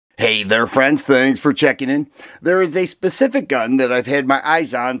Hey there friends, thanks for checking in. There is a specific gun that I've had my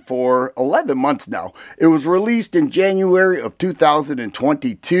eyes on for 11 months now. It was released in January of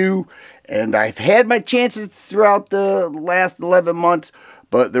 2022 and I've had my chances throughout the last 11 months,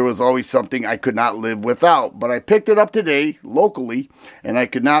 but there was always something I could not live without. But I picked it up today locally and I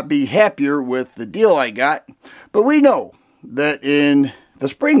could not be happier with the deal I got. But we know that in the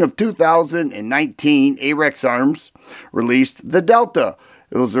spring of 2019, Arex Arms released the Delta.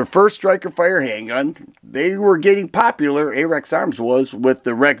 It was their first striker fire handgun. They were getting popular, Arex Arms was, with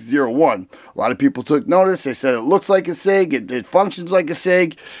the Rex 01. A lot of people took notice. They said it looks like a SIG, it functions like a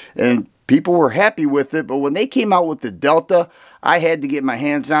SIG, and people were happy with it. But when they came out with the Delta, I had to get my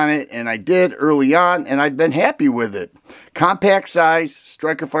hands on it, and I did early on, and I've been happy with it. Compact size,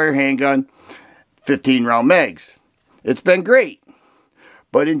 striker fire handgun, 15 round mags. It's been great.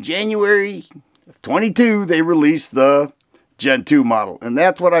 But in January of 22, they released the Gen 2 model, and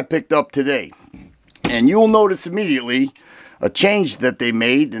that's what I picked up today. And you'll notice immediately a change that they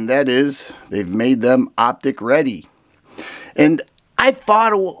made, and that is they've made them optic ready. And I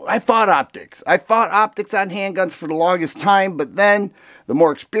fought optics. I fought optics on handguns for the longest time, but then the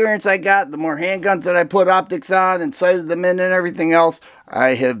more experience I got, the more handguns that I put optics on and sighted them in and everything else, I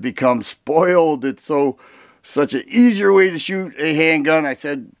have become spoiled. It's such an easier way to shoot a handgun. I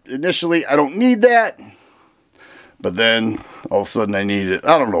said initially I don't need that. But then, all of a sudden, I need it.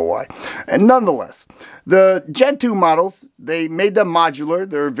 I don't know why. And nonetheless, the Gen 2 models, they made them modular.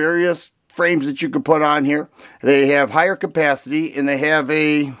 There are various frames that you can put on here. They have higher capacity, and they have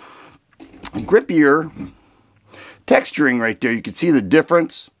a grippier texturing right there. You can see the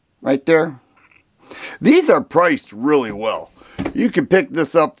difference right there. These are priced really well. You can pick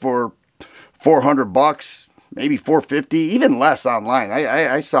this up for $400. Maybe $450, even less online.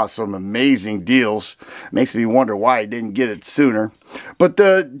 I saw some amazing deals. Makes me wonder why I didn't get it sooner. But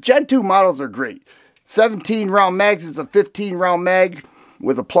the Gen 2 models are great. 17 round mags is a 15 round mag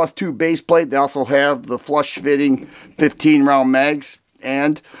with a +2 base plate. They also have the flush fitting 15 round mags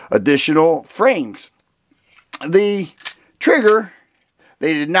and additional frames. The trigger,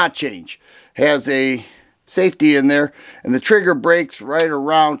 they did not change. Has a safety in there, and the trigger breaks right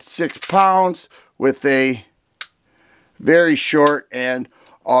around 6 pounds with a very short and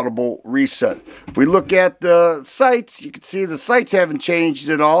audible reset. If we look at the sights, you can see the sights haven't changed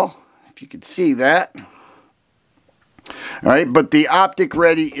at all, if you can see that. All right, but the optic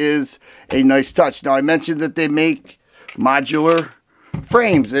ready is a nice touch. Now, I mentioned that they make modular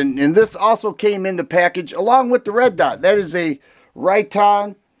frames, and this also came in the package along with the red dot. That is a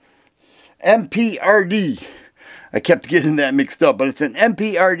Riton MPRD. I kept getting that mixed up, but it's an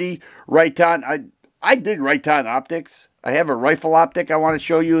MPRD Riton. I dig Riton optics. I have a rifle optic I want to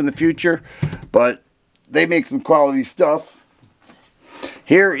show you in the future, but they make some quality stuff.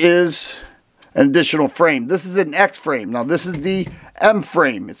 Here is an additional frame. This is an X frame. Now this is the M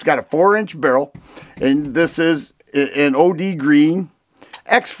frame. It's got a 4-inch barrel, and this is an OD green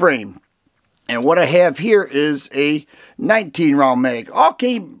X frame. And what I have here is a 19 round mag. All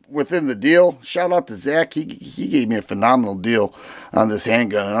came within the deal. Shout out to Zach. He gave me a phenomenal deal on this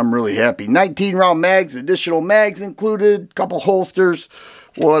handgun, and I'm really happy. 19 round mags, additional mags included, couple holsters.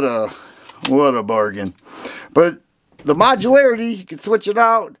 What a bargain. But the modularity, you can switch it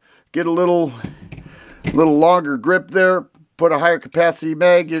out, get a little longer grip there, put a higher capacity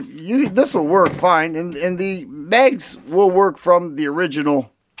mag. This will work fine, and the mags will work from the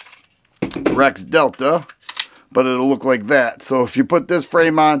original Rex Delta, but it'll look like that. So if you put this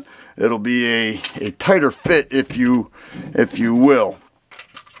frame on, it'll be a tighter fit, if you will.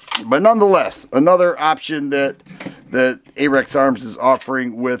 But nonetheless, another option that Arex Arms is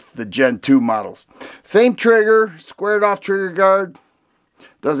offering with the Gen 2 models. Same trigger, squared off trigger guard.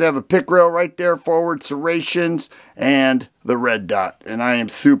 Does have a pick rail right there, forward serrations, and the red dot. And I am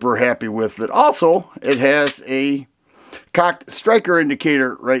super happy with it. Also, it has a cocked striker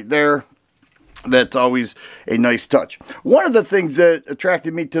indicator right there. That's always a nice touch. One of the things that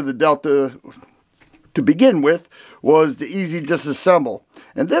attracted me to the Delta to begin with was the easy disassemble.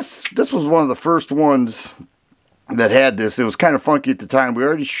 And this was one of the first ones that had this. It was kind of funky at the time. We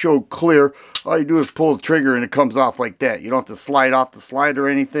already showed clear. All you do is pull the trigger and it comes off like that. You don't have to slide off the slide or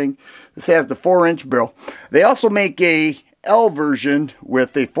anything. This has the 4-inch barrel. They also make a L version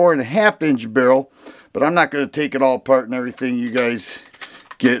with a 4.5-inch barrel, but I'm not going to take it all apart and everything. You guys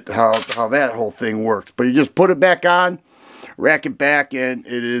get how that whole thing works. But you just put it back on, rack it back, and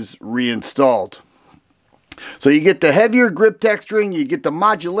it is reinstalled. So you get the heavier grip texturing, you get the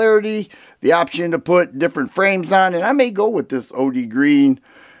modularity, the option to put different frames on, and I may go with this OD green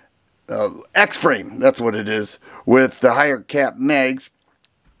X frame, that's what it is, with the higher cap mags.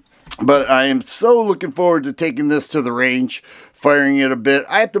 But I am so looking forward to taking this to the range, firing it a bit.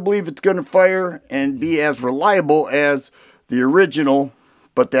 I have to believe it's going to fire and be as reliable as the original,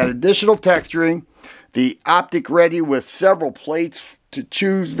 but that additional texturing, the optic ready with several plates to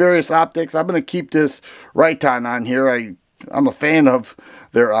choose various optics. I'm going to keep this Riton on here. I'm a fan of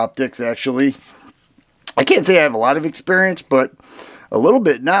their optics, actually. I can't say I have a lot of experience, but a little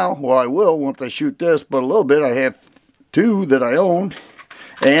bit now. Well, I will once I shoot this, but a little bit. I have 2 that I own,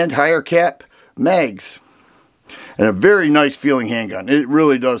 and higher cap mags, and a very nice feeling handgun. It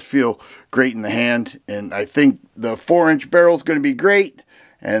really does feel great in the hand, and I think the 4-inch barrel is going to be great,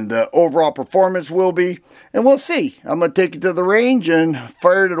 and the overall performance will be, and we'll see. I'm going to take it to the range and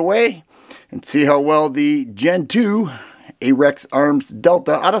fire it away and see how well the Gen 2 Arex Arms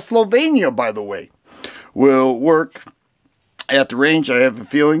Delta, out of Slovenia by the way, will work at the range. I have a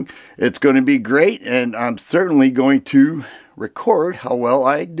feeling it's going to be great, and I'm certainly going to record how well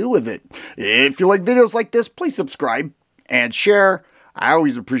I do with it. If you like videos like this, please subscribe and share. I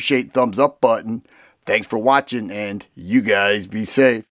always appreciate thumbs up button. Thanks for watching, and you guys be safe.